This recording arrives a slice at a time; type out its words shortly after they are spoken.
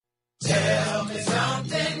Tell me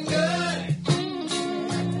something good.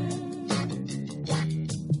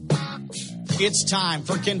 It's time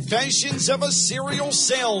for Confessions of a Serial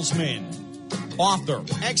Salesman. Author,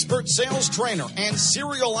 expert sales trainer, and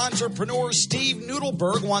serial entrepreneur Steve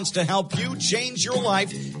Nudelberg wants to help you change your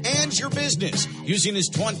life and your business using his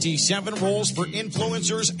 27 rules for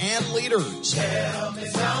influencers and leaders. Tell me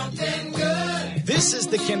something good. This is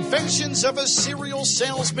the Confessions of a Serial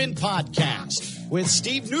Salesman podcast with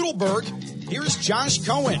Steve Nudelberg. Here's Josh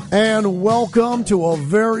Cohen. And welcome to a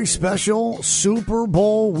very special Super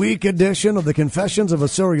Bowl week edition of the Confessions of a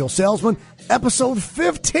Serial Salesman, episode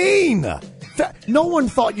 15. No one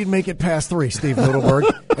thought you'd make it past 3, Steve Nudelberg,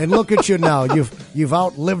 and look at you now. You've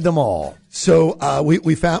outlived them all. So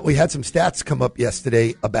we had some stats come up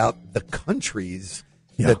yesterday about the countries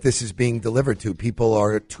that this is being delivered to. People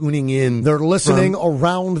are tuning in. They're listening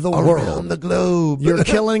around the world. Around the globe. You're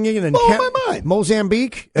killing it in my mind.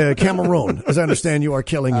 Mozambique, Cameroon, as I understand you are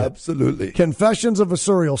killing it. Absolutely. Confessions of a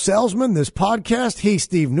Serial Salesman, this podcast. He's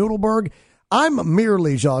Steve Nudelberg. I'm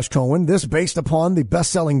merely Josh Cohen. This based upon the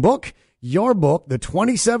best-selling book, your book, The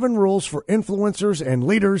 27 Rules for Influencers and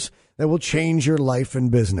Leaders That Will Change Your Life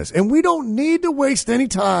and Business. And we don't need to waste any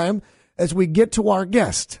time as we get to our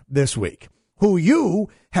guest this week, who you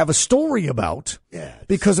have a story about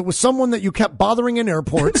because it was someone that you kept bothering in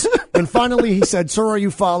airports. And finally he said, "Sir, are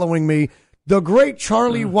you following me?" The great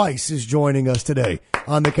Charlie Weiss is joining us today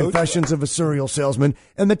on the Confessions of a Serial Salesman.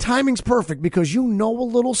 And the timing's perfect because you know a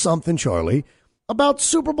little something, Charlie, about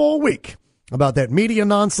Super Bowl week, about that media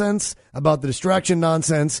nonsense, about the distraction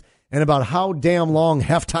nonsense, and about how damn long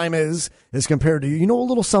halftime is as compared to you. You know a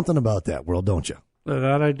little something about that world, don't you?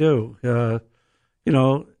 That I do.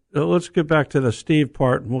 Let's get back to the Steve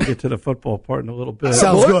part, and we'll get to the football part in a little bit.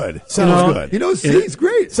 Sounds good. Sounds good. You know, Steve's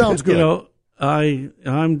great. Sounds good.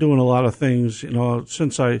 I'm doing a lot of things.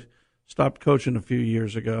 Since I stopped coaching a few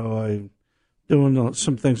years ago, I'm doing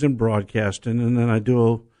some things in broadcasting, and then I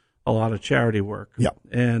do a lot of charity work. Yeah.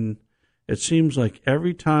 And it seems like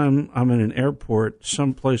every time I'm in an airport,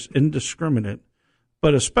 someplace indiscriminate,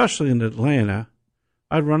 but especially in Atlanta,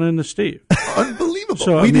 I'd run into Steve. Unbelievable.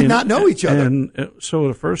 So, we did not know each other. And so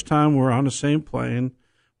the first time we're on the same plane,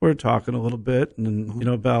 we're talking a little bit, and then,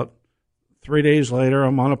 about 3 days later,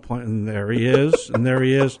 I'm on a plane, and there he is, and there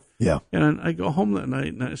he is. Yeah. And I go home that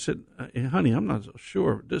night, and I said, "Hey, honey, I'm not so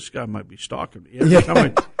sure. This guy might be stalking me.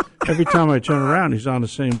 Every time I turn around, he's on the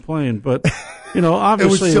same plane." But,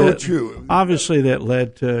 obviously, it was so true. Obviously, that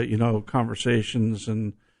led to, conversations,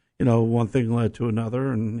 and, one thing led to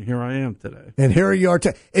another, and here I am today. And here you are.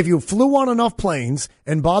 If you flew on enough planes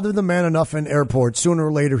and bothered the man enough in airports, sooner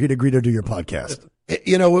or later he'd agree to do your podcast.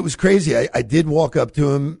 It was crazy. I did walk up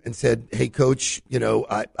to him and said, "Hey, Coach,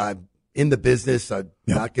 I'm in the business. I'm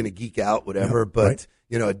not going to geek out, whatever, but."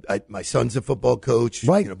 Right. My son's a football coach.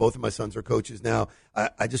 Right. Both of my sons are coaches now.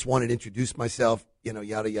 I just wanted to introduce myself,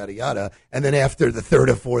 yada, yada, yada. And then after the third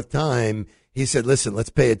or fourth time, he said, "Listen, let's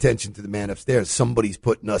pay attention to the man upstairs. Somebody's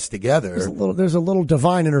putting us together." There's a little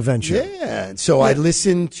divine intervention. Yeah. And so I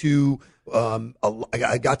listened to,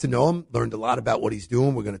 I got to know him, learned a lot about what he's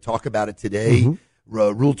doing. We're going to talk about it today. Mm-hmm.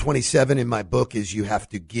 Rule 27 in my book is you have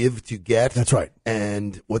to give to get. That's right.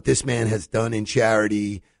 And what this man has done in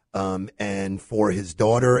charity, and for his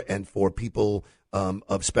daughter and for people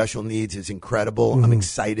of special needs is incredible. Mm-hmm. I'm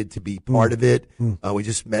excited to be part of it. Mm-hmm.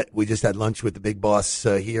 We just had lunch with the big boss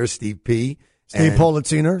here, Steve P. Steve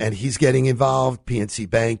Politziner. And he's getting involved. PNC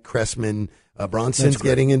Bank, Cressman Bronson's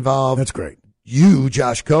getting involved. That's great. You,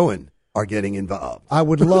 Josh Cohen, are getting involved. I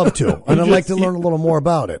would love to. And I'd like to learn a little more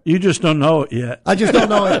about it. You just don't know it yet. I just don't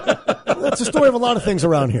know it. That's the story of a lot of things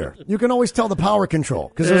around here. You can always tell the power control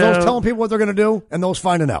because there's those telling people what they're going to do and those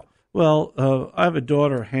finding out. Well, I have a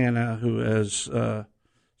daughter, Hannah, who has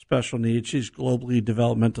special needs. She's globally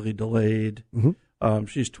developmentally delayed. Mm-hmm.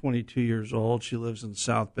 She's 22 years old. She lives in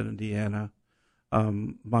South Bend, Indiana.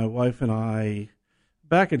 My wife and I,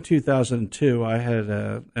 back in 2002, I had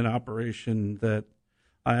an operation that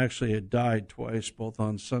I actually had died twice, both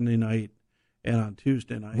on Sunday night and on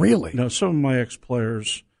Tuesday night. Really? Some of my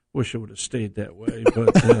ex-players wish it would have stayed that way,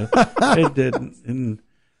 but it didn't. And,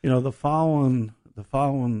 the following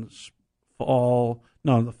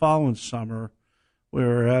summer, we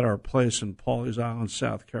were at our place in Pawleys Island,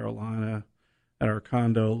 South Carolina, at our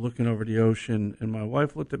condo, looking over the ocean, and my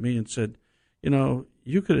wife looked at me and said,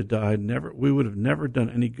 you could have died. We would have never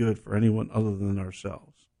done any good for anyone other than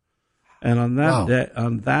ourselves. And on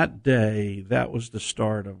that day, that was the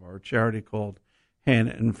start of our charity called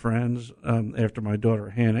Hannah and Friends, after my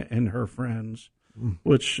daughter Hannah and her friends,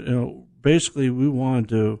 which basically we wanted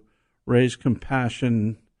to raise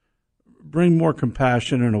compassion bring more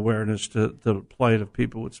compassion and awareness to the plight of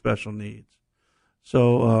people with special needs.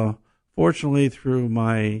 So fortunately, through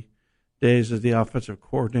my days as the offensive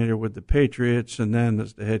coordinator with the Patriots and then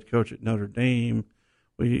as the head coach at Notre Dame,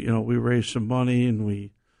 we raised some money, and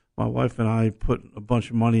my wife and I put a bunch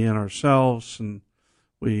of money in ourselves, and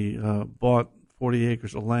we bought 40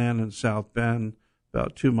 acres of land in South Bend,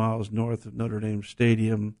 about 2 miles north of Notre Dame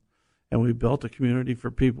Stadium, and we built a community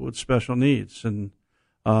for people with special needs. And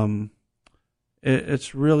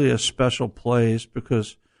it's really a special place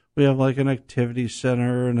because we have like an activity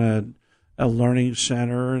center and a learning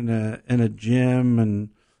center and a gym and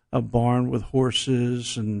a barn with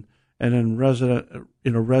horses, and then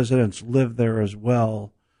residents live there as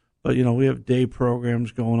well. But we have day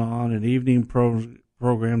programs going on and evening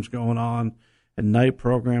programs going on and night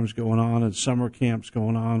programs going on and summer camps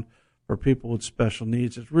going on for people with special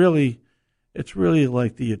needs. It's really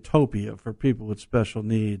like the utopia for people with special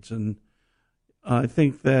needs. And I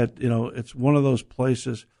think that, it's one of those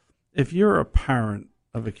places, if you're a parent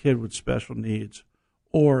of a kid with special needs,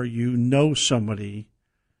 or somebody,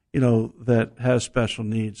 that has special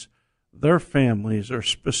needs, their families, or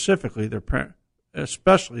specifically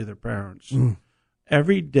especially their parents,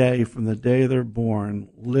 every day from the day they're born,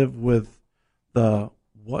 live with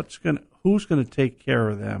who's going to take care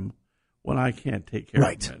of them when I can't take care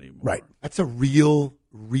of them anymore. Right. That's a real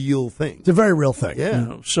thing. It's a very real thing.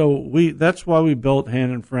 Yeah. So that's why we built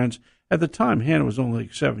Hannah and Friends. At the time, Hannah was only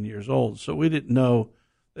like 7 years old, so we didn't know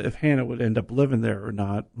if Hannah would end up living there or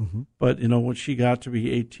not. Mm-hmm. But, when she got to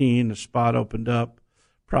be 18, the spot opened up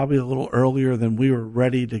probably a little earlier than we were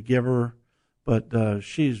ready to give her. But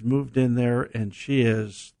she's moved in there, and she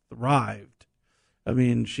has thrived. I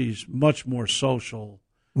mean, she's much more social.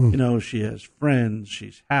 She has friends.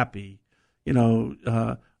 She's happy.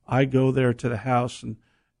 I go there to the house, and,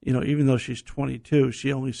 even though she's 22,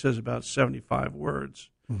 she only says about 75 words.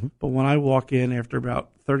 Mm-hmm. But when I walk in after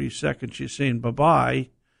about 30 seconds, she's saying bye-bye,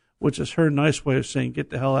 which is her nice way of saying, get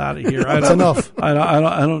the hell out of here. That's enough. I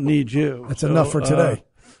don't need you. That's enough for today.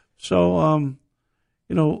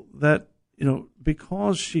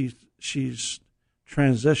 Because she's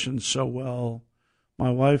transitioned so well, my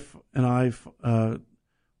wife and I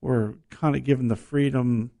were kind of given the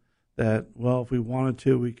freedom that, well, if we wanted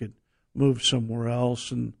to, we could move somewhere else.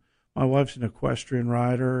 And my wife's an equestrian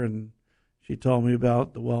rider, and she told me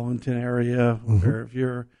about the Wellington area, where if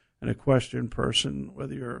you're an equestrian person,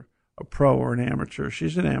 whether you're a pro or an amateur,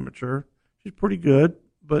 she's an amateur. She's pretty good,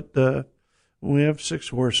 but we have 6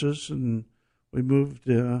 horses, and we moved.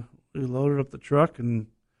 We loaded up the truck and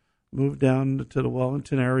moved down to the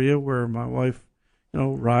Wellington area, where my wife,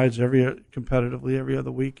 rides competitively every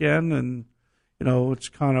other weekend, and it's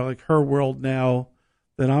kind of like her world now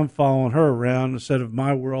that I'm following her around instead of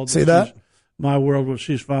my world. See that? My world where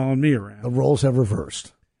she's following me around. The roles have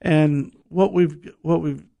reversed. And what we've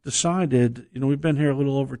decided, we've been here a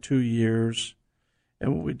little over 2 years,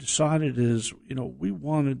 and what we decided is, we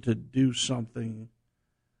wanted to do something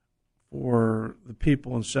for the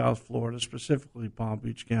people in South Florida, specifically Palm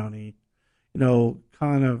Beach County,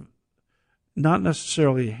 kind of not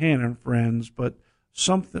necessarily Hannah and Friends, but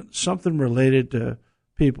something related to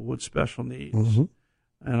people with special needs. Mm-hmm.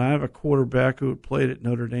 And I have a quarterback who had played at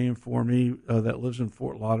Notre Dame for me that lives in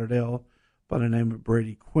Fort Lauderdale by the name of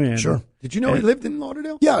Brady Quinn. Sure. Did you know he lived in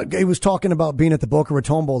Lauderdale? Yeah, he was talking about being at the Boca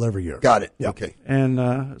Raton Bowl every year. Got it. Yeah. Okay. And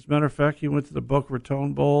as a matter of fact, he went to the Boca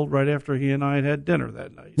Raton Bowl right after he and I had dinner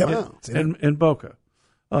that night. Yeah, in Boca.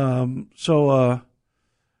 So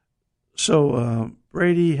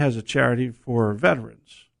Brady has a charity for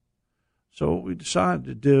veterans. So what we decided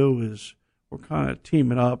to do is we're kind of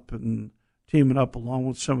teaming up along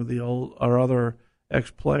with some of our other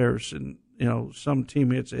ex-players, and some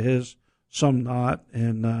teammates of his, some not,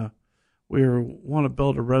 and we want to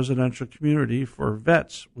build a residential community for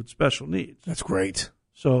vets with special needs. That's great.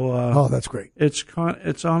 So that's great. It's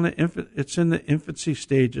in the infancy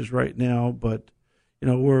stages right now, but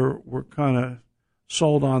we're kind of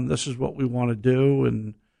sold on this is what we want to do,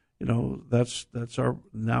 and that's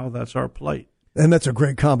our plight. And that's a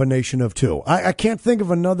great combination of two. I can't think of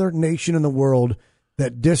another nation in the world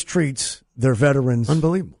that distreats their veterans.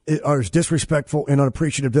 Unbelievable. Are as disrespectful and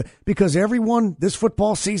unappreciative. Because everyone this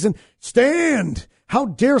football season, stand! How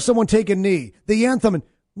dare someone take a knee? The anthem. And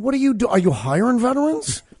what do you do? Are you hiring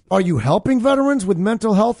veterans? Are you helping veterans with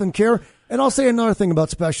mental health and care? And I'll say another thing about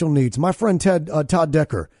special needs. My friend Todd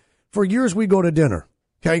Decker, for years we go to dinner.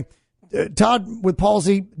 Okay, Todd with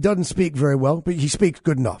palsy doesn't speak very well, but he speaks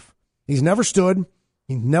good enough. He's never stood.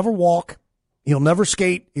 He never walk. He'll never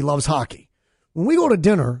skate. He loves hockey. When we go to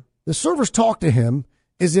dinner, the servers talk to him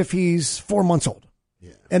as if he's 4 months old.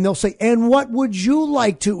 And they'll say, and what would you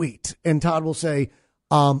like to eat? And Todd will say,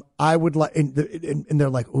 I would like, and they're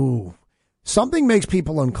like, ooh, something makes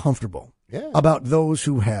people uncomfortable about those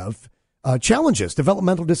who have challenges,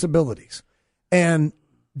 developmental disabilities. And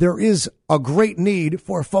there is a great need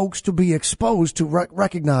for folks to be exposed to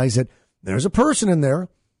recognize that there's a person in there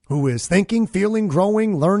who is thinking, feeling,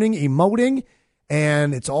 growing, learning, emoting,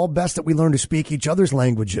 and it's all best that we learn to speak each other's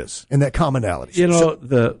languages and that commonality. You know,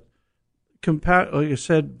 like I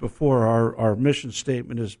said before, our mission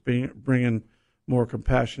statement is bringing more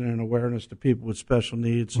compassion and awareness to people with special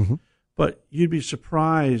needs. Mm-hmm. But you'd be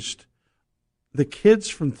surprised, the kids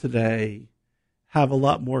from today have a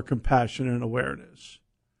lot more compassion and awareness.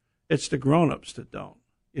 It's the grown-ups that don't.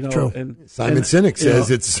 You know, True. And Simon Sinek says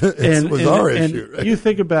it was our issue. Right? You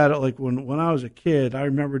think about it, like when I was a kid, I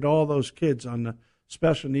remembered all those kids on the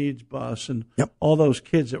special needs bus and all those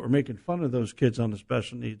kids that were making fun of those kids on the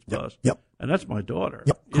special needs bus. And that's my daughter.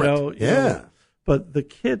 You know, but the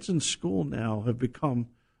kids in school now have become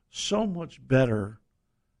so much better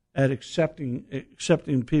at accepting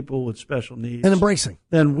people with special needs and embracing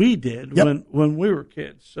than we did when we were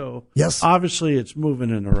kids. So obviously it's moving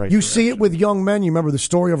in the right direction. You see it with young men. You remember the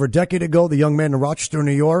story over a decade ago, the young man in Rochester,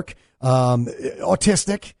 New York,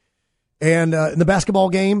 autistic, and in the basketball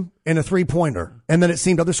game, and a three-pointer. And then it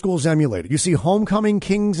seemed other schools emulated. You see homecoming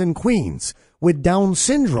kings and queens with Down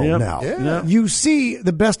syndrome now. You see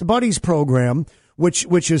the Best Buddies program,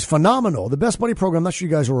 which is phenomenal. The Best Buddy program, I'm not sure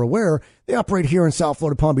you guys are aware, they operate here in South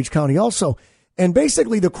Florida, Palm Beach County also. And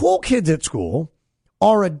basically the cool kids at school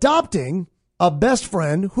are adopting a best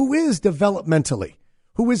friend who is developmentally,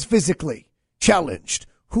 who is physically challenged,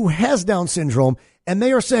 who has Down syndrome, and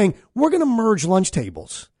they are saying, we're going to merge lunch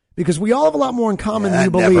tables because we all have a lot more in common than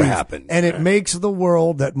you believe. Never happened. And it makes the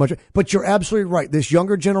world that much. But you're absolutely right. This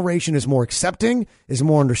younger generation is more accepting, is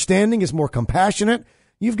more understanding, is more compassionate.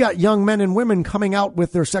 You've got young men and women coming out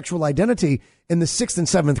with their sexual identity in the 6th and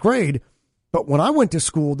 7th grade. But when I went to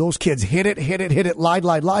school, those kids hid it,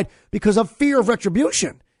 lied because of fear of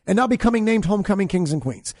retribution and now becoming named homecoming kings and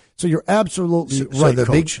queens. So you're absolutely right,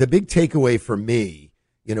 Coach. The big takeaway for me,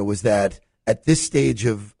 was that at this stage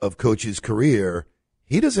of Coach's career,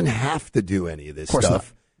 he doesn't have to do any of this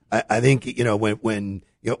stuff. I think, when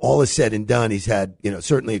all is said and done, he's had,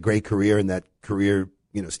 certainly a great career, and that career,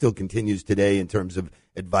 still continues today in terms of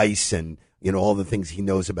advice and, all the things he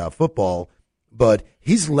knows about football. But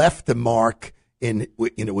he's left the mark in,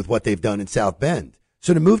 with what they've done in South Bend.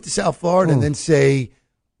 So to move to South Florida and then say,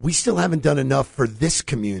 we still haven't done enough for this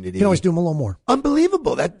community. You can always do them a little more.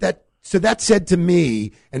 Unbelievable. So that said to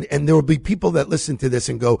me, and there will be people that listen to this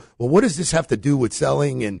and go, well, what does this have to do with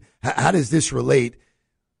selling, and how does this relate?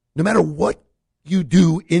 No matter what you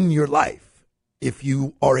do in your life, if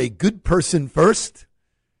you are a good person first,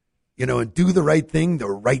 and do the right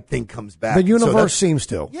thing comes back. The universe seems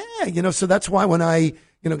to. Yeah, so that's why when I,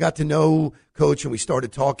 got to know Coach and we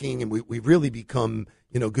started talking and we really become,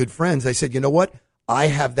 good friends, I said, you know what? I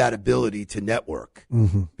have that ability to network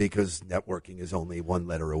because networking is only one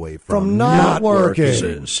letter away from not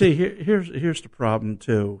working. See, here's the problem,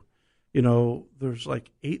 too. There's like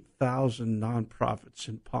 8,000 nonprofits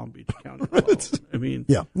in Palm Beach County. I mean,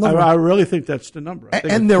 I really think that's the number.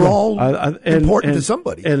 And they're all important to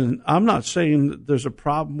somebody. And I'm not saying that there's a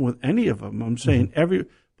problem with any of them. I'm saying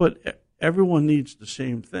everyone needs the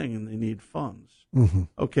same thing, and they need funds.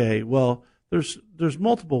 Okay, well, there's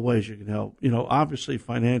multiple ways you can help. Obviously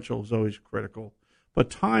financial is always critical, but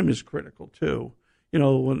time is critical too.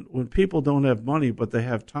 When people don't have money but they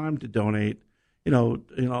have time to donate.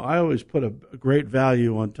 I always put a great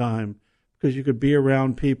value on time because you could be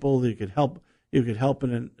around people. You could help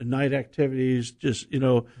in night activities. Just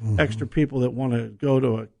extra people that want to go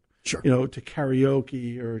to to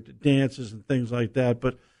karaoke or to dances and things like that.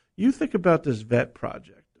 But you think about this vet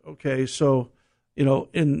project, okay? So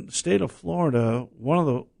in the state of Florida,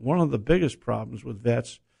 one of the biggest problems with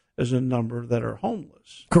vets is a number that are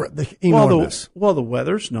homeless. Correct. Enormous. Well, the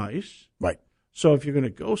weather's nice, right? So if you're going to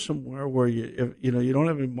go somewhere where you don't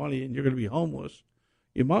have any money and you're going to be homeless,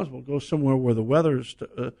 you might as well go somewhere where the weather's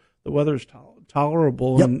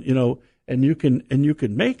tolerable and you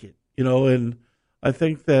can make it. And I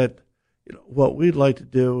think that what we'd like to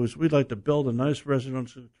do is we'd like to build a nice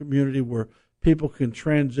residential community where people can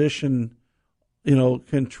transition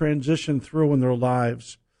through in their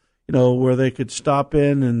lives, where they could stop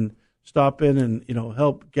in and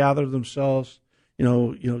help gather themselves.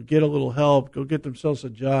 Get a little help, go get themselves a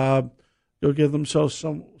job, go get themselves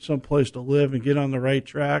some place to live and get on the right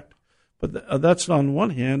track. But that's on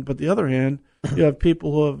one hand. But the other hand, you have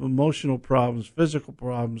people who have emotional problems, physical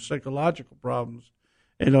problems, psychological problems,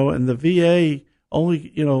 and the VA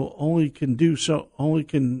only can do so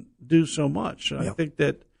much. Yeah.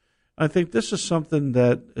 I think this is something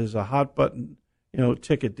that is a hot button,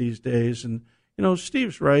 ticket these days. And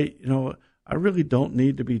Steve's right. I really don't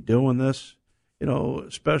need to be doing this.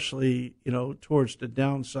 Especially towards the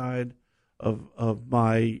downside of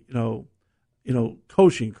my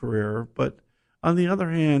coaching career. But on the other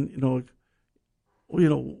hand,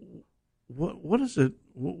 what is it?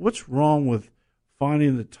 What's wrong with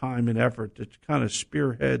finding the time and effort to kind of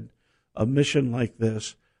spearhead a mission like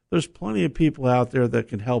this? There's plenty of people out there that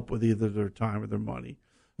can help with either their time or their money.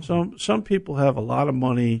 Some people have a lot of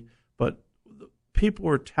money, but people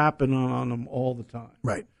are tapping on them all the time.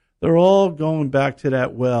 Right. They're all going back to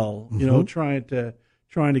that well, trying to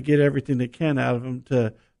get everything they can out of them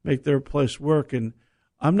to make their place work. And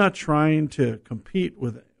I'm not trying to compete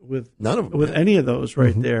with None of them, with any of those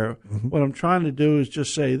right there. What I'm trying to do is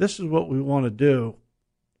just say, this is what we want to do.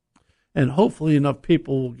 And hopefully enough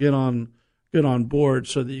people will get on board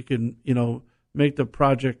so that you can, make the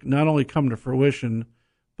project not only come to fruition,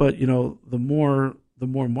 but, the more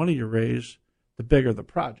money you raise, the bigger the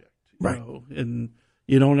project. Right. And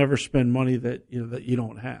you don't ever spend money that you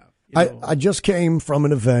don't have. I just came from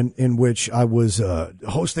an event in which I was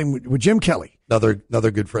hosting with Jim Kelly.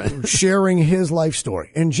 Another good friend. Sharing his life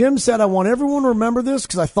story. And Jim said, I want everyone to remember this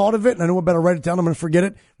because I thought of it and I knew I better write it down. I'm going to forget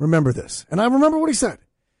it. Remember this. And I remember what he said.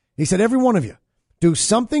 He said, every one of you, do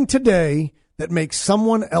something today that makes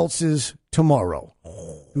someone else's tomorrow.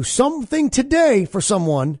 Do something today for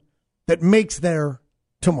someone that makes their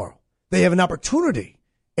tomorrow. They have an opportunity.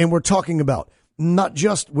 And we're talking about not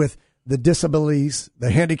just with the disabilities,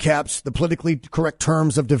 the handicaps, the politically correct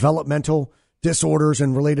terms of developmental disorders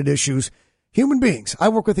and related issues. Human beings. I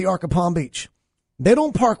work with the Arc of Palm Beach. They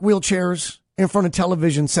don't park wheelchairs in front of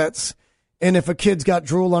television sets. And if a kid's got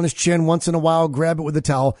drool on his chin, once in a while, grab it with a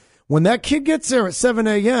towel. When that kid gets there at 7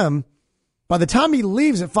 a.m., by the time he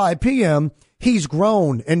leaves at 5 p.m., he's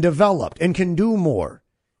grown and developed and can do more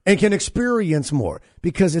and can experience more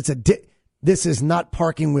because this is not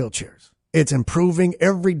parking wheelchairs. It's improving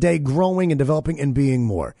every day, growing and developing and being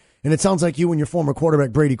more. And it sounds like you and your former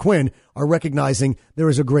quarterback, Brady Quinn, are recognizing there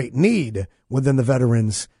is a great need within the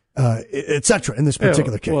veterans, et cetera, in this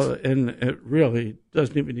particular case. Well, and it really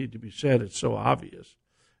doesn't even need to be said. It's so obvious.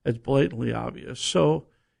 It's blatantly obvious. So,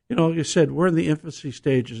 like I said, we're in the infancy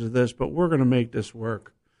stages of this, but we're going to make this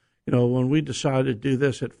work. When we decided to do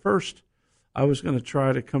this, at first, I was going to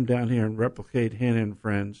try to come down here and replicate Hannah and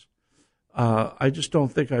Friends. I just don't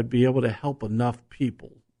think I'd be able to help enough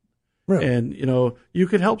people. Really? And, you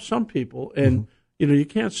could help some people, and, you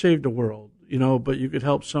can't save the world, but you could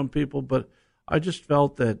help some people. But I just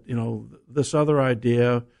felt that, this other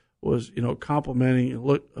idea was, complimenting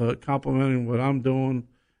what I'm doing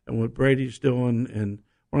and what Brady's doing. And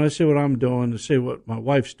when I say what I'm doing, to say what my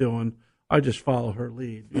wife's doing, I just follow her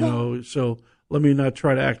lead, So let me not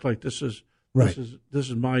try to act like this is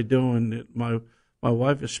my doing. My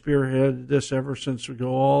wife has spearheaded this ever since we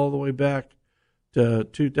go all the way back to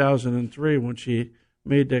 2003 when she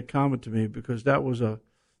made that comment to me, because that was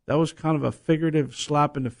kind of a figurative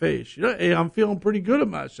slap in the face. Hey, I'm feeling pretty good at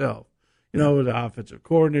myself. With the offensive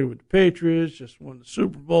coordinator with the Patriots, just won the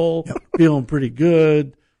Super Bowl, feeling pretty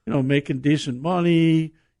good. Making decent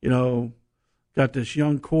money. Got this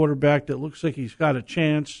young quarterback that looks like he's got a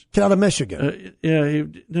chance. Kid out of Michigan.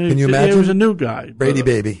 Can you imagine? He was a new guy. Brady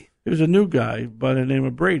baby. He was a new guy by the name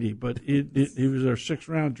of Brady, but he was our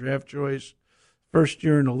 6th-round draft choice. First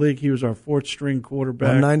year in the league, he was our 4th-string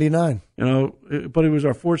quarterback. 199. But he was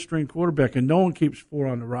our 4th-string quarterback, and no one keeps 4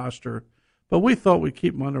 on the roster. But we thought we'd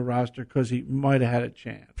keep him on the roster because he might have had a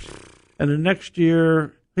chance. And the next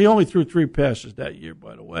year, he only threw 3 passes that year,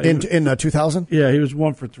 by the way. In 2000? Yeah, he was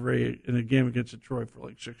 1 for 3 in a game against Detroit for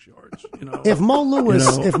like 6 yards. If Mo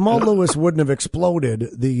Lewis wouldn't have exploded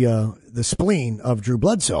the spleen of Drew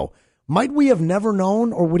Bledsoe, might we have never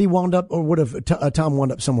known, or would have Tom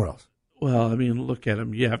wound up somewhere else? Well, I mean, look at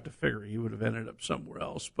him. You have to figure he would have ended up somewhere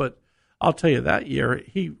else. But I'll tell you, that year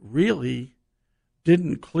he really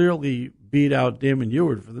didn't clearly beat out Damon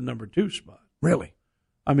Eward for the number 2 spot. Really?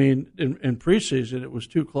 I mean, in preseason, it was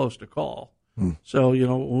too close to call. So,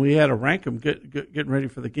 when we had to rank them getting ready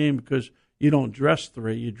for the game, because you don't dress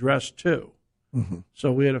 3, you dress 2.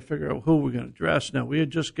 So we had to figure out who we're going to dress. Now, we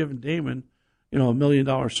had just given Damon, $1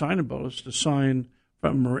 million signing bonus to sign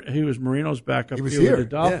from. He was Marino's backup here with the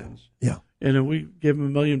Dolphins. Yeah. And then we gave him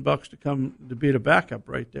 $1 million to come to be the backup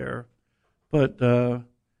right there. But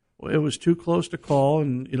it was too close to call,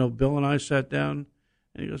 and Bill and I sat down.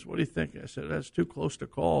 And he goes, what do you think? I said, that's too close to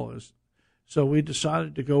call. So we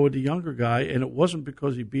decided to go with the younger guy, and it wasn't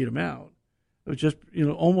because he beat him out. It was just,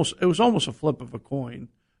 it was almost a flip of a coin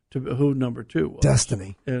to who number 2 was.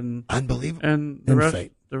 Destiny. And Unbelievable. And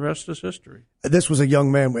Fate. the rest is history. This was a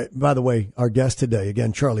young man, by the way, our guest today,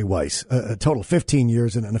 again, Charlie Weiss, a total 15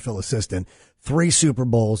 years an NFL assistant, 3 Super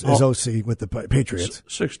Bowls as OC with the Patriots.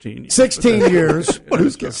 16 years. 16 years.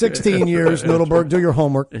 16 years, Noodleberg, do your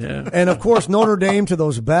homework. Yeah. And, of course, Notre Dame to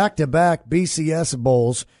those back-to-back BCS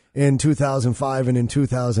Bowls in 2005 and in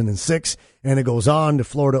 2006. And it goes on to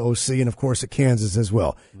Florida OC and, of course, at Kansas as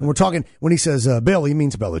well. And we're talking, when he says Bill, he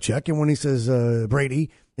means Belichick. And when he says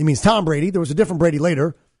Brady, he means Tom Brady. There was a different Brady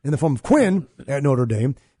later in the form of Quinn at Notre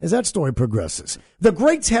Dame as that story progresses. The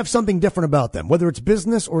greats have something different about them, whether it's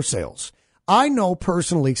business or sales. I know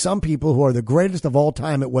personally some people who are the greatest of all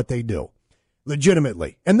time at what they do,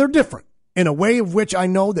 legitimately. And they're different in a way of which I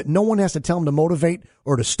know that no one has to tell them to motivate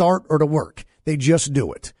or to start or to work. They just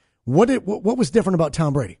do it. What was different about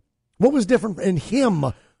Tom Brady? What was different in him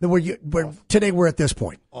than where today we're at this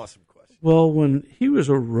point? Awesome question. Well, when he was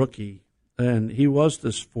a rookie and he was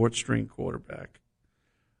this fourth-string quarterback,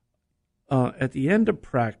 at the end of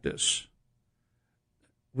practice,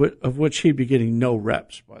 of which he'd be getting no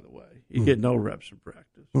reps, by the way. He'd get no reps in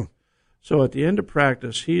practice. So at the end of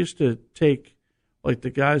practice, he used to take, like, the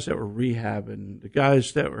guys that were rehabbing, the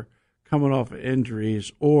guys that were coming off of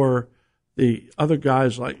injuries, or the other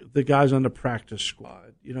guys, like the guys on the practice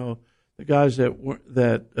squad, the guys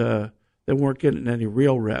that weren't getting any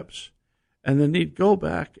real reps. And then he'd go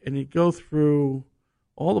back and he'd go through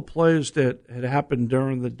all the plays that had happened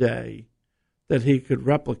during the day that he could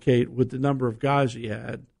replicate with the number of guys he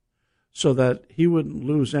had so that he wouldn't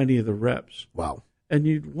lose any of the reps. Wow. And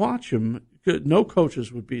you'd watch him. No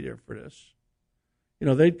coaches would be there for this.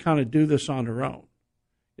 They'd kind of do this on their own,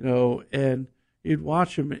 and you'd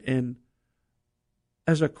watch him. And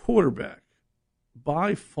as a quarterback,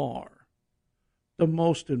 by far, the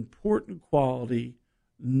most important quality,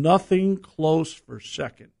 nothing close for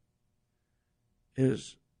second,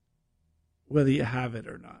 is whether you have it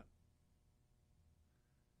or not.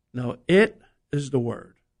 No, it is the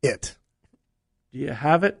word. It. Do you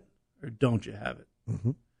have it or don't you have it?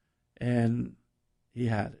 Mm-hmm. And he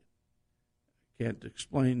had it. Can't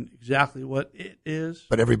explain exactly what it is.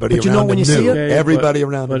 But everybody But you around know when him you see knew. it? Everybody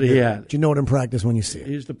around him But he knew. had it. Do you know it in practice when you see it?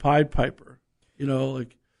 He's the Pied Piper. The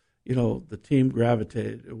team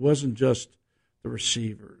gravitated. It wasn't just the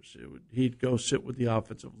receivers. He'd go sit with the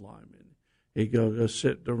offensive linemen. He'd go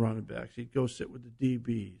sit with the running backs. He'd go sit with the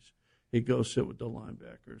DBs. He'd go sit with the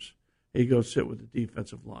linebackers. He'd go sit with the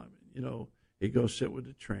defensive linemen. He'd go sit with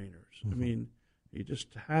the trainers. I mean, he just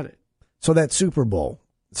had it. So that Super Bowl,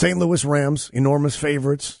 St. Louis Rams, enormous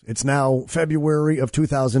favorites. It's now February of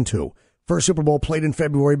 2002. First Super Bowl played in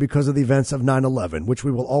February because of the events of 9/11, which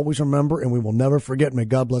we will always remember and we will never forget. May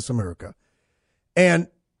God bless America. And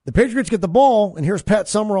the Patriots get the ball, and here's Pat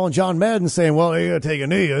Summerall and John Madden saying, well, you got to take a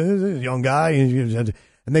knee. This is a young guy. And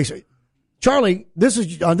they say, Charlie, this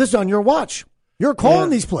is on your watch. You're calling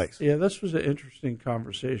these plays. Yeah, this was an interesting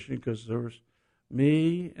conversation because there was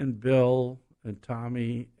me and Bill and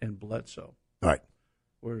Tommy and Bledsoe. All right.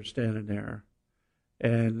 Were standing there.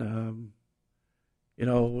 And,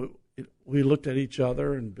 we looked at each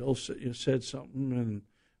other, and Bill said something, and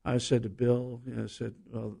I said to Bill, I said,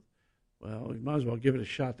 well, you might as well give it a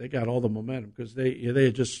shot. They got all the momentum because they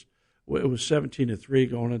had just, it was 17-3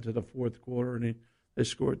 going into the fourth quarter, and they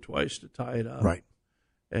scored twice to tie it up. Right.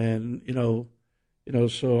 And,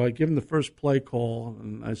 so I give him the first play call,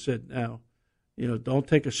 and I said, now, don't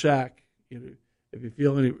take a sack. If you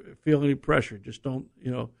feel any pressure, just don't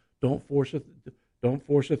force a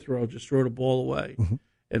throw. Just throw the ball away. Mm-hmm.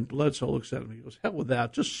 And Bledsoe looks at him. He goes, "Hell with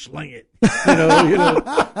that. Just sling it." And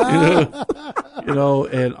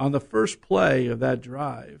on the first play of that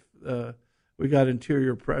drive, we got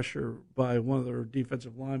interior pressure by one of their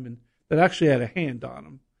defensive linemen that actually had a hand on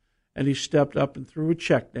him, and he stepped up and threw a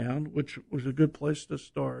check down, which was a good place to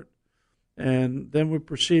start. And then we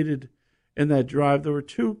proceeded in that drive. There were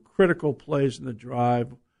two critical plays in the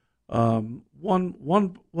drive. Actually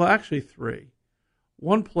three.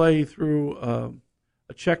 One play threw a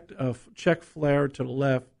check flare to the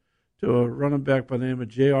left to a running back by the name of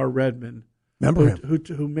J.R. Redmond,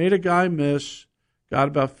 who made a guy miss, got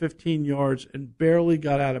about 15 yards, and barely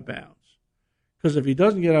got out of bounds. Because if he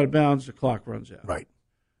doesn't get out of bounds, the clock runs out. Right.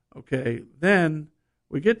 Okay. Then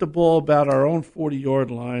we get the ball about our own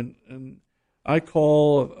 40-yard line, and I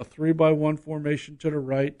call a 3-by-1 formation to the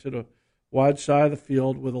right, to the wide side of the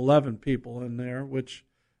field with 11 people in there, which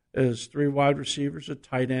is 3 wide receivers, a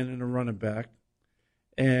tight end, and a running back.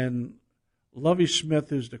 And Lovie Smith,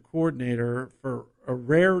 who's the coordinator, for a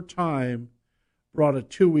rare time, brought a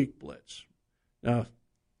 2-week blitz. Now,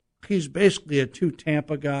 he's basically a 2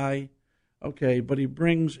 Tampa guy, okay, but he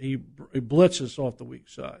blitzes off the weak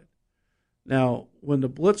side. Now, when the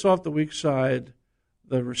blitz off the weak side,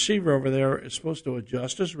 the receiver over there is supposed to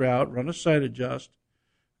adjust his route, run a sight adjust.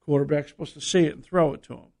 Quarterback's supposed to see it and throw it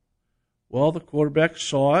to him. Well, the quarterback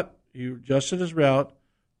saw it. He adjusted his route.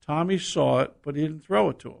 Tommy saw it, but he didn't throw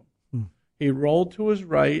it to him. He rolled to his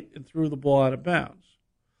right and threw the ball out of bounds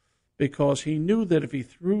because he knew that if he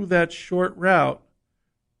threw that short route,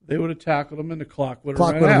 they would have tackled him and the clock would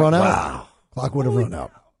have run out. Wow. Clock would have run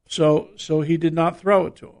out. So he did not throw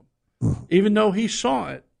it to him. Even though he saw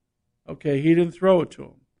it, okay, he didn't throw it to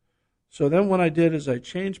him. So then what I did is I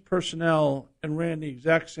changed personnel and ran the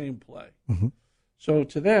exact same play. So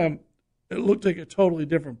to them, it looked like a totally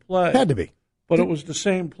different play. Had to be. But it was the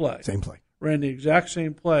same play. Same play. Ran the exact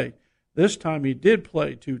same play. This time he did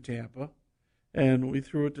play to Tampa, and we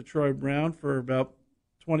threw it to Troy Brown for about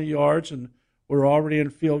 20 yards, and we were already in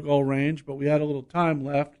field goal range, but we had a little time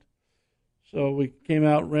left. So we came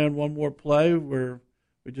out and ran one more play where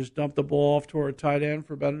we just dumped the ball off to our tight end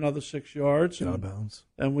for about another 6 yards. Out of bounds.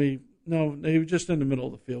 And they were just in the middle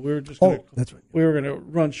of the field. We were just that's right. We were going to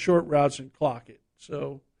run short routes and clock it.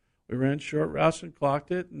 So we ran short routes and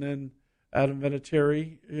clocked it, and then Adam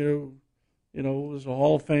Vinatieri, was a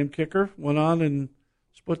Hall of Fame kicker, went on and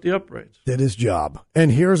split the uprights. Did his job.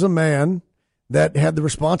 And here's a man that had the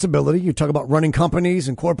responsibility. You talk about running companies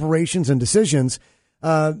and corporations and decisions.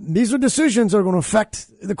 These are decisions that are going to affect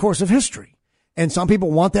the course of history. And some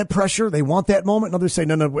people want that pressure. They want that moment. And others say,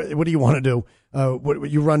 no, what do you want to do? What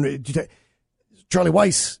you run? Charlie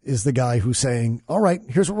Weiss is the guy who's saying, all right,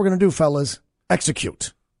 here's what we're going to do, fellas.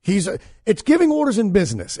 Execute. It's giving orders in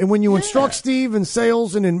business. And when you instruct Steve in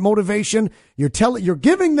sales and in motivation, you're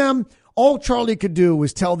giving them, all Charlie could do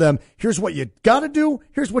was tell them, here's what you got to do.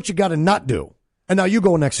 Here's what you got to not do. And now you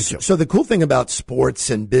go and execute. So the cool thing about sports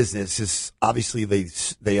and business is obviously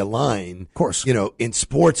they align. Of course. In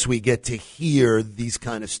sports, we get to hear these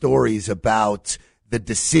kind of stories about the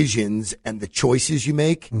decisions and the choices you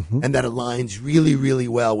make. And that aligns really, really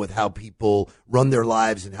well with how people run their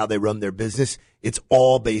lives and how they run their business. It's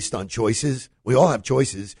all based on choices. We all have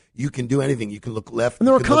choices. You can do anything. You can look left. And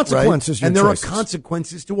there are consequences. Right, and there are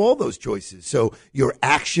consequences to all those choices. So your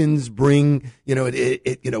actions bring,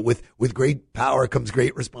 with great power comes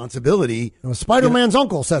great responsibility. Spider-Man's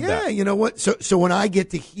uncle said that. Yeah, you know what? So when I get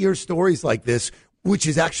to hear stories like this, which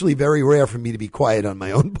is actually very rare for me to be quiet on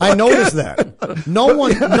my own podcast. I noticed that. No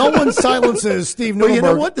one silences Steve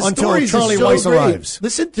Nudelberg until Charlie Weiss arrives.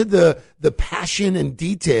 Listen to the passion and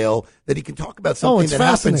detail that he can talk about something that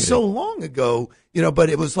happened so long ago,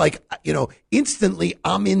 but it was like, instantly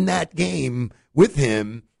I'm in that game with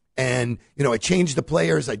him and, I changed the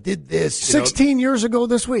players. I did this. 16 years ago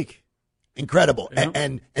this week. Incredible. Yeah.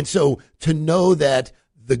 And so to know that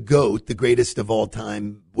the GOAT, the greatest of all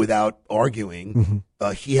time, without arguing,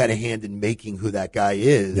 he had a hand in making who that guy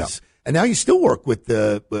is. Yeah. And now you still work with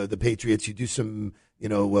the Patriots. You do some,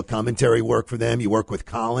 commentary work for them. You work with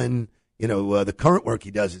Colin. The current work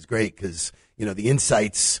he does is great because, the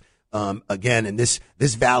insights, again, and this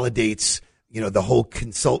validates, the whole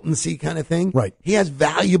consultancy kind of thing. Right. He has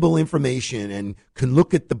valuable information and can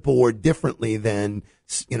look at the board differently than,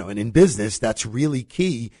 and in business, that's really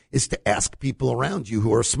key is to ask people around you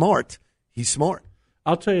who are smart. He's smart.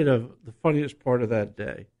 I'll tell you the funniest part of that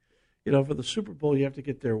day. For the Super Bowl, you have to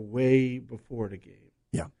get there way before the game.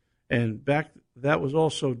 Yeah. And that was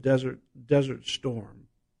also Desert Storm.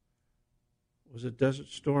 Was it Desert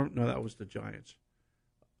Storm? No, that was the Giants.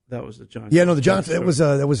 Yeah, no, the Giants. That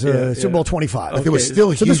was Super Bowl 25. Okay. There was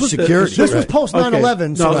still huge security. This was post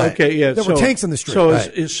 9/11. Okay. There were tanks in the street.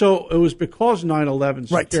 So it was because 9/11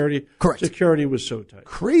 security. Correct. Security was so tight.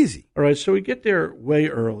 Crazy. All right, so we get there way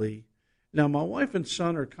early. Now my wife and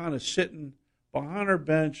son are kind of sitting behind our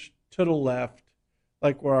bench to the left,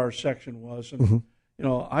 like where our section was, and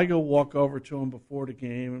I go walk over to them before the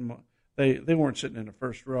game, and they weren't sitting in the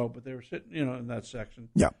first row, but they were sitting, in that section.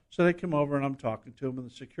 Yeah. So they come over, and I'm talking to them, and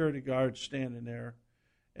the security guard's standing there.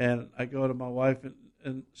 And I go to my wife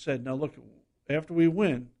and said, now, look, after we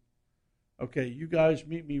win, okay, you guys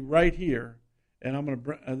meet me right here, and I'm going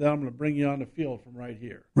to bring you on the field from right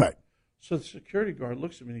here. Right. So the security guard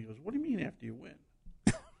looks at me, and he goes, what do you mean after you win?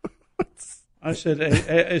 I said,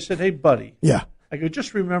 hey, buddy. Yeah. I go,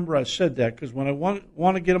 just remember I said that because when I want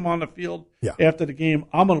to get him on the field after the game,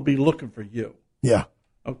 I'm going to be looking for you. Yeah.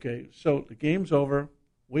 Okay, so the game's over.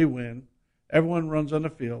 We win. Everyone runs on the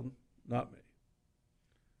field, not me.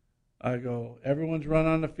 I go, everyone's run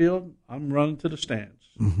on the field. I'm running to the stands.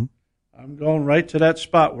 I'm going right to that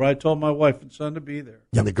spot where I told my wife and son to be there.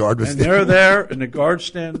 And the guard was they're there, and the guard's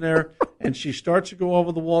standing there, And she starts to go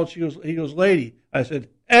over the wall. He goes, lady. I said,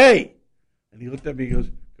 hey. And he looked at me and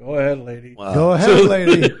goes, go ahead, lady. Wow. Go ahead,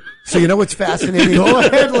 lady. So you know what's fascinating? Go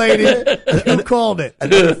ahead, lady. You called it.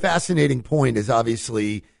 Another fascinating point is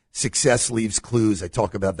obviously success leaves clues. I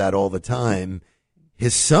talk about that all the time.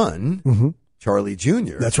 His son, Charlie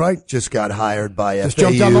Jr. That's right. Just got hired by Just FAU.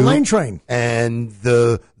 jumped on the lane train. And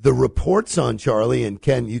the reports on Charlie, and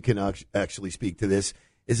Ken, you can actually speak to this,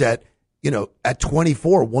 is that, at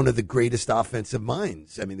 24, one of the greatest offensive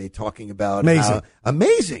minds. I mean, they're talking about Amazing.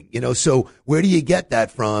 Amazing. So where do you get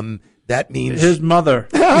that from? That means His mother.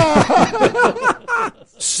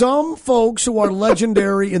 Some folks who are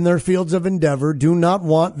legendary in their fields of endeavor do not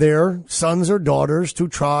want their sons or daughters to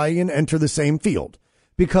try and enter the same field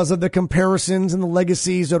because of the comparisons and the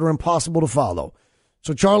legacies that are impossible to follow.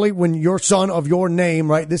 So, Charlie, when your son of your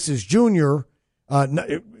name, right, this is Junior,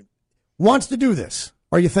 wants to do this,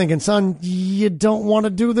 are you thinking, son, you don't want to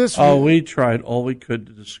do this? Oh, we tried all we could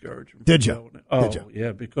to discourage him. Did you? Oh, Did you?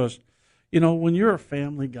 yeah, because, when you're a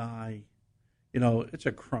family guy, it's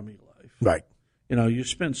a crummy life. Right. You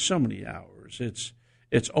spend so many hours.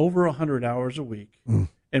 It's over 100 hours a week.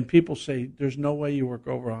 And people say there's no way you work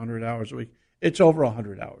over 100 hours a week. It's over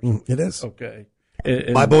 100 hours. It is. Okay.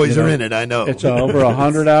 my boys are in it, I know. It's over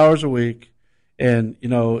 100 hours a week. And,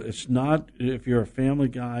 it's not, if you're a family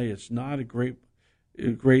guy, it's not a great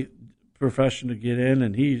profession to get in.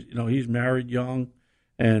 And he's married young,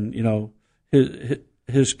 and,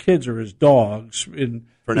 his kids are his dogs. And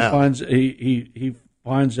For now. He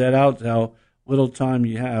finds that out, how little time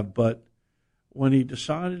you have. But when he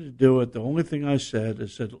decided to do it, the only thing I said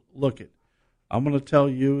is, look, I'm going to tell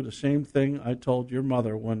you the same thing I told your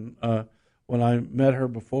mother when I met her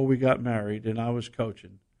before we got married and I was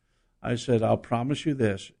coaching. I said, I'll promise you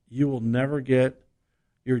this, you will never get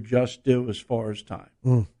your just due as far as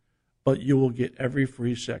time, but you will get every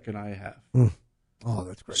free second I have. Oh,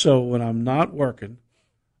 that's great. So when I'm not working,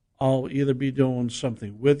 I'll either be doing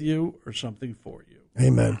something with you or something for you.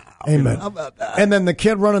 Amen. Amen. How about that? And then the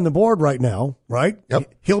kid running the board right now, right?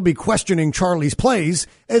 Yep. He'll be questioning Charlie's plays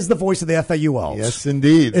as the voice of the FAU Owls. Yes,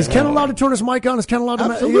 indeed. Is Ken allowed to turn his mic on? Is Ken allowed to?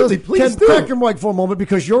 Absolutely. Please Ken, do. crack your mic for a moment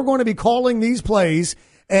because you're going to be calling these plays.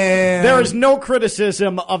 And There is no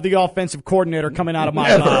criticism of the offensive coordinator coming out of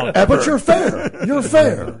my mouth. But you're fair. You're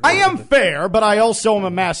fair. I am fair, but I also am a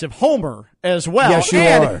massive homer as well. Yes, you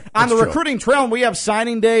and are. on That's the true. recruiting trail, we have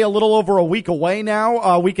signing day a little over a week away now,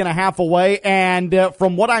 a week and a half away. And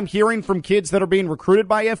from what I'm hearing from kids that are being recruited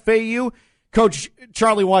by FAU, Coach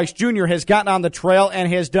Charlie Weiss Jr. has gotten on the trail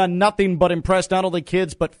and has done nothing but impress not only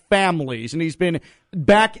kids but families. And he's been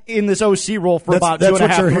back in this OC role for about That's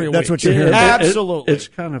 2.5, 3 weeks. That's what you're hearing. Absolutely. It's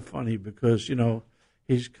kind of funny because,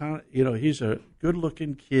 he's he's a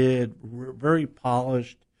good-looking kid, very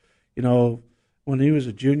polished. When he was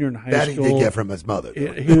a junior in high That he school, did get from his mother.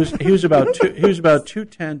 he was about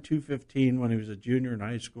 210, 215 when he was a junior in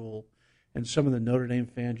high school, and some of the Notre Dame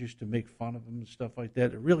fans used to make fun of him and stuff like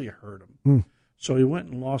that. It really hurt him. So he went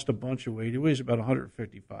and lost a bunch of weight. He weighs about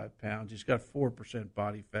 155 pounds. He's got 4%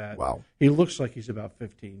 body fat. Wow. He looks like he's about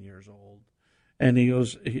 15 years old. And he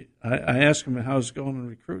goes, I asked him how's it going in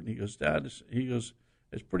recruiting. He goes, Dad, it's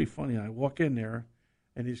pretty funny. I walk in there,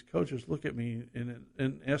 and these coaches look at me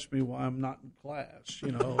and ask me why I'm not in class.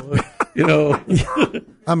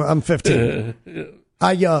 I'm 15.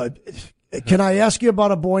 Can I ask you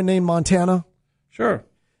about a boy named Montana? Sure.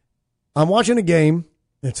 I'm watching a game.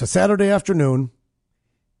 It's a Saturday afternoon,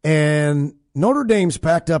 and Notre Dame's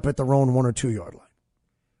packed up at their own 1 or 2 yard line,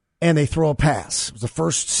 and they throw a pass. It was the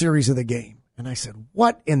first series of the game. And I said,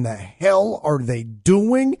 what in the hell are they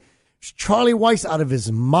doing? Is Charlie Weiss out of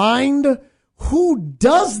his mind? Who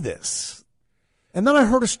does this? And then I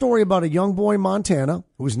heard a story about a young boy in Montana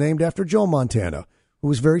who was named after Joe Montana, who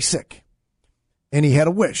was very sick. And he had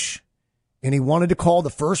a wish, and he wanted to call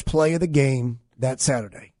the first play of the game that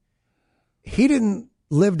Saturday. He didn't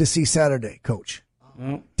live to see Saturday, Coach.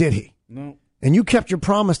 No. Did he? No. And you kept your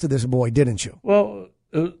promise to this boy, didn't you? Well,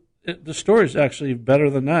 the story is actually better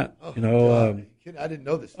than that. I didn't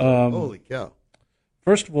know this. Holy cow.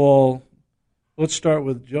 First of all, let's start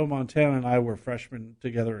with Joe Montana and I were freshmen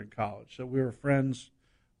together in college, so we were friends.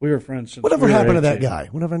 We were friends since Whatever we were happened to that 18.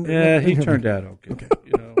 guy? He turned out okay.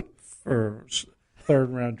 For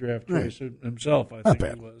third-round draft choice himself, I think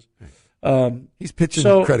bad. he was. He's pitching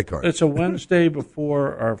So credit card. it's a Wednesday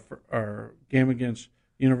before our game against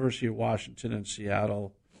University of Washington in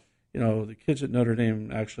Seattle. The kids at Notre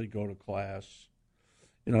Dame actually go to class.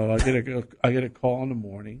 I get a call in the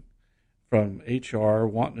morning from HR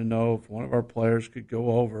wanting to know if one of our players could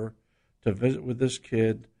go over to visit with this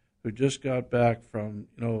kid who just got back from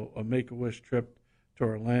a Make-A-Wish trip to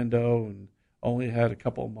Orlando and only had a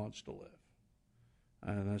couple of months to live.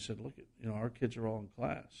 And I said, look, our kids are all in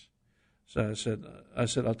class. So I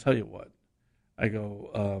said, I'll tell you what. I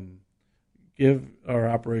go, give our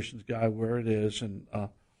operations guy where it is, and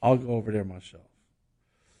I'll go over there myself.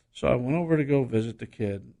 So I went over to go visit the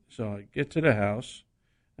kid. So I get to the house,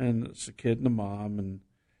 and it's the kid and the mom, and,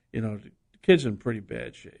 the kid's in pretty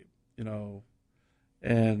bad shape,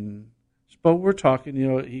 but we're talking,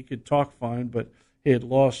 he could talk fine, but he had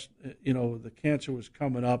lost, the cancer was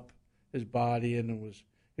coming up his body, and he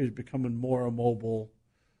was becoming more immobile.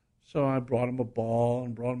 So I brought him a ball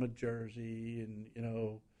and brought him a jersey, and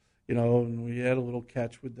and we had a little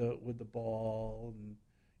catch with the ball, and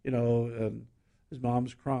and his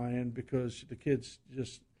mom's crying because the kids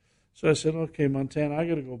just. So I said, okay, Montana, I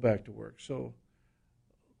got to go back to work. So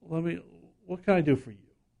what can I do for you?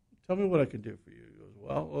 Tell me what I can do for you. He goes,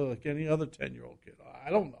 well, like any other 10-year-old kid, I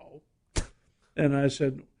don't know. And I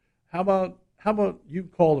said, how about you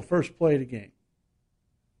call the first play of the game?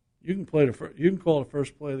 You can call the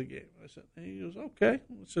first play of the game. I said, and he goes, okay.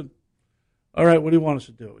 I said, all right, what do you want us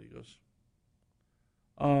to do? He goes,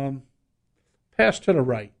 pass to the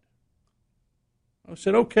right. I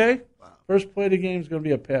said, okay. Wow. First play of the game is going to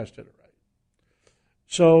be a pass to the right.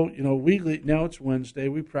 So, now it's Wednesday.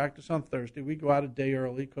 We practice on Thursday. We go out a day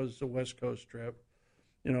early because it's a West Coast trip.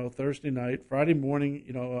 Thursday night. Friday morning,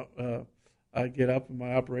 I get up and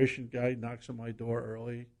my operation guy knocks on my door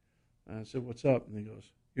early. And I said, what's up? And he goes,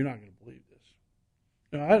 you're not going to believe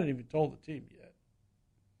this. I hadn't even told the team yet.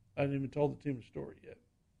 I hadn't even told the team the story yet.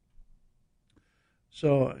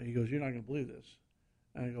 So he goes, you're not going to believe this.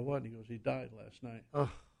 And I go, what? And he goes, he died last night.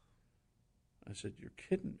 Oh. I said, you're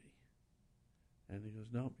kidding me. And he goes,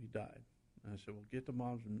 no, he died. And I said, well, get the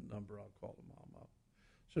mom's number. I'll call the mom up.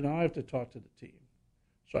 So now I have to talk to the team.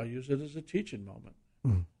 So I use it as a teaching moment.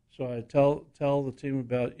 Mm. So I tell the team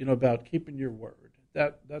about keeping your word.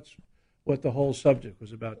 That's what the whole subject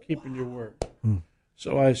was about, keeping your word. Mm.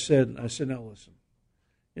 So I said, now listen.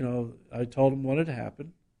 I told him what had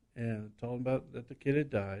happened and told him about that the kid had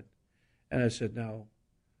died. And I said, now,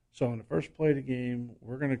 so on the first play of the game,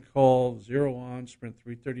 we're going to call 0 on, sprint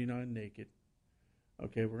 339 naked.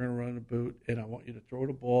 Okay, we're going to run a boot, and I want you to throw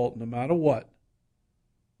the ball no matter what.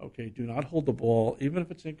 Okay, do not hold the ball, even if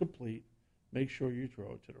it's incomplete. Make sure you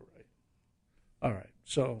throw it to the right. All right,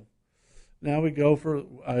 so now we go for.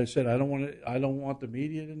 I said I don't want the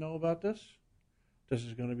media to know about this. This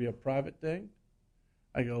is going to be a private thing.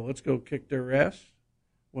 I go, let's go kick their ass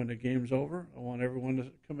when the game's over. I want everyone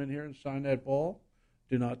to come in here and sign that ball.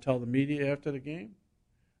 Do not tell the media after the game.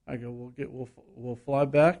 I go, we'll fly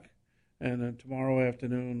back. And then tomorrow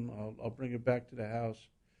afternoon, I'll bring it back to the house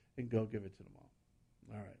and go give it to the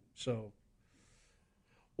mom. All right. So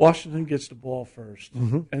Washington gets the ball first,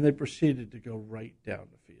 and they proceeded to go right down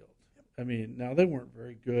the field. I mean, now they weren't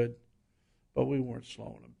very good, but we weren't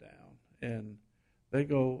slowing them down. And they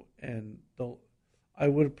go, and I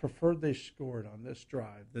would have preferred they scored on this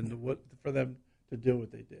drive than for them to do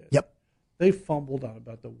what they did. Yep. They fumbled on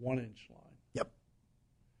about the 1-inch line. Yep.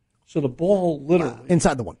 So the ball literally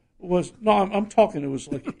inside the one. I'm talking. It was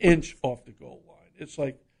like an inch off the goal line. It's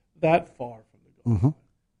like that far from the goal line.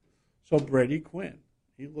 So Brady Quinn,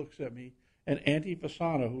 he looks at me, and Andy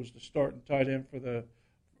Fasano, who's the starting tight end for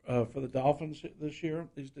the Dolphins this year,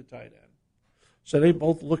 he's the tight end. So they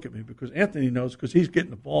both look at me because Anthony knows because he's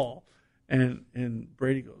getting the ball, and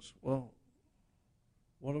Brady goes, "Well,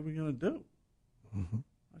 what are we going to do?" Mm-hmm.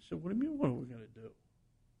 I said, "What do you mean? What are we going to do?"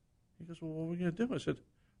 He goes, "Well, what are we going to do?" I said,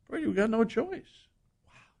 "Brady, we got no choice."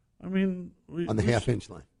 I mean, on the half-inch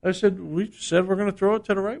line. I said, we said we're going to throw it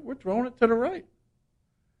to the right. We're throwing it to the right.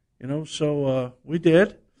 So we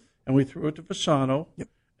did, and we threw it to Fasano. Yep.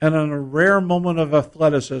 And on a rare moment of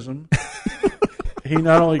athleticism, he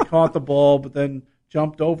not only caught the ball, but then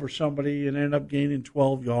jumped over somebody and ended up gaining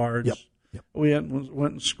 12 yards. Yep. Yep. We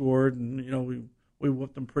went and scored, and, we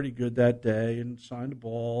whooped them pretty good that day and signed the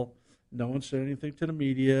ball. No one said anything to the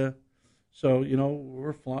media. So,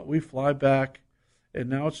 we fly back. And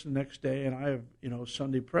now it's the next day, and I have,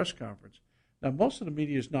 Sunday press conference. Now, most of the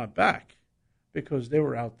media is not back because they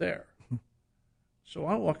were out there. So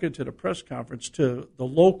I walk into the press conference to the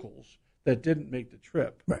locals that didn't make the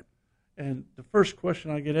trip. Right. And the first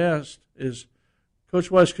question I get asked is, Coach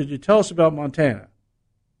Weiss, could you tell us about Montana?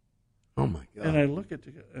 Oh, my God. And I look at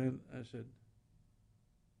and I said,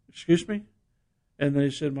 excuse me? And they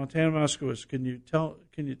said, Montana Moskowitz, can you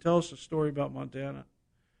tell us a story about Montana?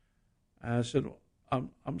 And I said,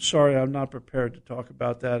 I'm sorry, I'm not prepared to talk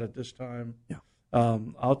about that at this time. Yeah.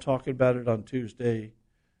 I'll talk about it on Tuesday.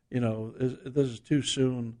 This is too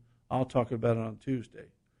soon. I'll talk about it on Tuesday.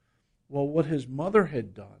 Well, what his mother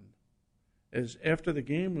had done is after the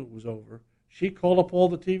game was over, she called up all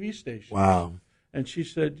the TV stations. Wow. And she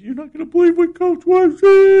said, "You're not going to believe what Coach Weiss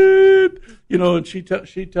said." And she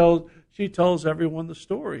tells everyone the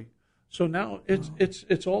story. So now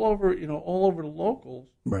it's all over, all over the locals.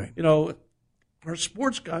 Right. Our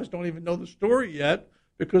sports guys don't even know the story yet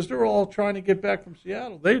because they're all trying to get back from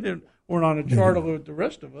Seattle. They weren't on a charter with the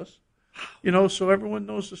rest of us. So everyone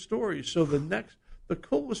knows the story. So the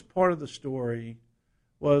coolest part of the story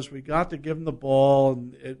was we got to give them the ball,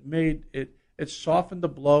 and it softened the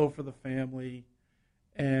blow for the family.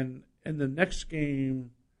 And in the next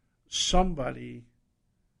game, somebody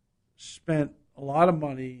spent a lot of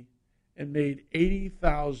money and made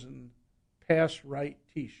 80,000 pass right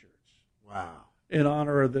T-shirts. Wow. In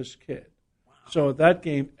honor of this kid. Wow. So at that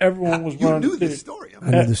game, everyone was wearing. You knew this story. I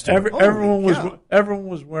knew the story. Everyone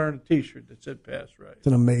was wearing a T-shirt that said "Pass Right." It's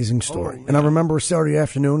an amazing story. And I remember Saturday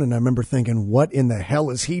afternoon, and I remember thinking, what in the hell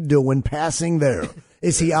is he doing passing there?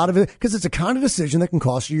 Is he out of it? Because it's a kind of decision that can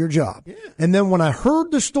cost you your job. Yeah. And then when I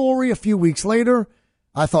heard the story a few weeks later,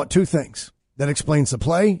 I thought two things. That explains the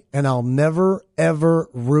play, and I'll never, ever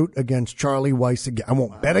root against Charlie Weiss again. I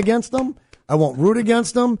won't bet against him. I won't root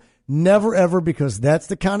against him. Never, ever, because that's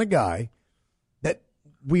the kind of guy that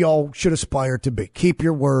we all should aspire to be. Keep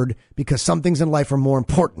your word, because some things in life are more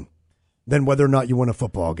important than whether or not you win a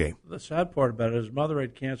football game. The sad part about it, his mother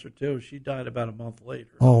had cancer, too. She died about a month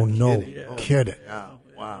later. Oh, no kidding. Yeah.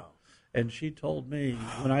 Wow. And she told me,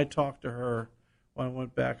 when I talked to her, when I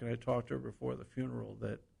went back and I talked to her before the funeral,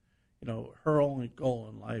 that, her only goal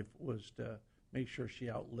in life was to make sure she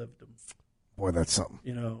outlived him. Boy, that's something.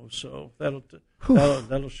 So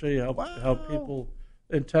that'll show you how people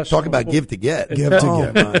intestinal. Talk about give to get. Give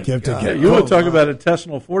to get. You want to talk about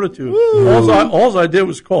intestinal fortitude? All I did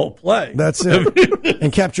was call play. That's it,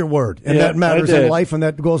 and kept your word, and that matters in life, and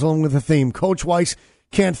that goes along with the theme. Coach Weiss,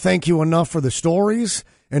 can't thank you enough for the stories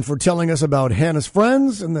and for telling us about Hannah's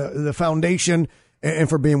friends and the foundation, and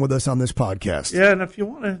for being with us on this podcast. Yeah, and if you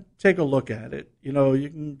want to take a look at it, you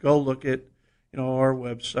can go look at. Our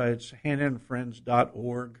website's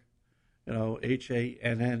hannahandfriends.org,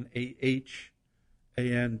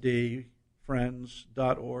 HANNAHAND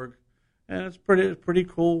friends.org. And it's pretty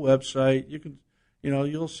cool website. You can,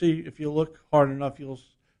 you'll see, if you look hard enough, you'll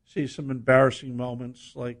see some embarrassing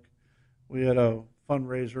moments. Like we had a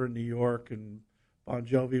fundraiser in New York, and Bon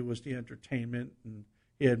Jovi was the entertainment, and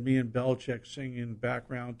he had me and Belichick singing in the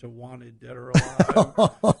background to Wanted, Dead or Alive.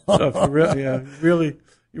 So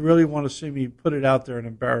if you really want to see me put it out there and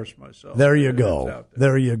embarrass myself. There you go.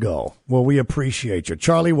 There you go. Well, we appreciate you,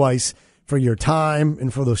 Charlie Weiss, for your time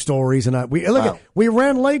and for those stories. And we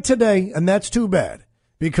ran late today, and that's too bad,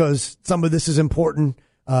 because some of this is important.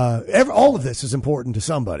 All of this is important to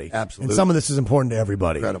somebody. Absolutely. And some of this is important to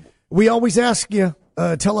everybody. Incredible. We always ask you,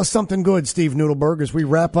 tell us something good, Steve Nudelberg, as we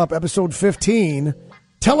wrap up episode 15.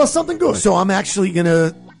 Tell us something good. So I'm actually going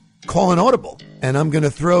to call an audible, and I'm going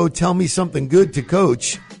to throw "Tell Me Something Good" to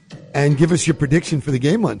Coach and give us your prediction for the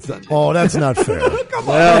game on Sunday. Oh, that's not fair. Come on.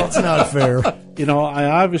 Well, that's not fair. I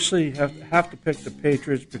obviously have to pick the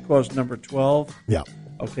Patriots because number 12. Yeah.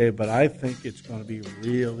 Okay, but I think it's going to be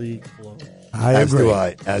really close. I agree.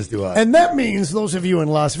 As do I. And that means those of you in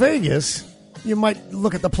Las Vegas, you might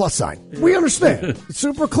look at the plus sign. Yeah. We understand. It's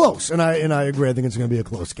super close, and I agree. I think it's going to be a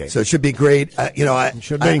close game. So it should be great. It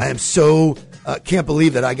should be. I am so can't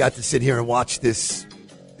believe that I got to sit here and watch this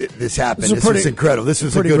happen. This was incredible. This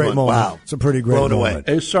was a good one. Moment. Wow. It's a pretty great Blown moment.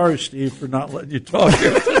 away. Hey, sorry, Steve, for not letting you talk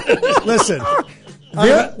here. Listen.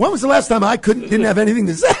 When was the last time I didn't have anything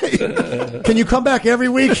to say? Can you come back every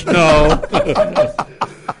week? No.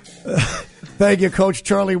 Thank you, Coach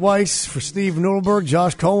Charlie Weiss. For Steve Nudelberg,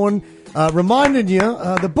 Josh Cohen, reminding you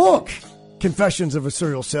the book, Confessions of a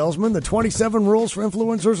Serial Salesman, the 27 Rules for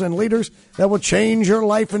Influencers and Leaders That Will Change Your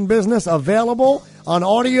Life and Business, available on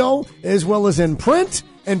audio as well as in print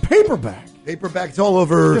and paperback. Paperback's all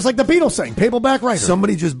over. Just like the Beatles saying, paperback writer.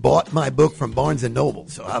 Somebody just bought my book from Barnes & Noble,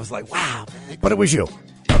 so I was like, wow, man. But it was you.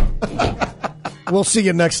 We'll see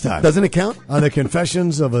you next time. Doesn't it count? On the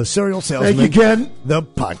Confessions of a Serial Salesman. Thank you, Ken. The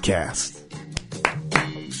podcast.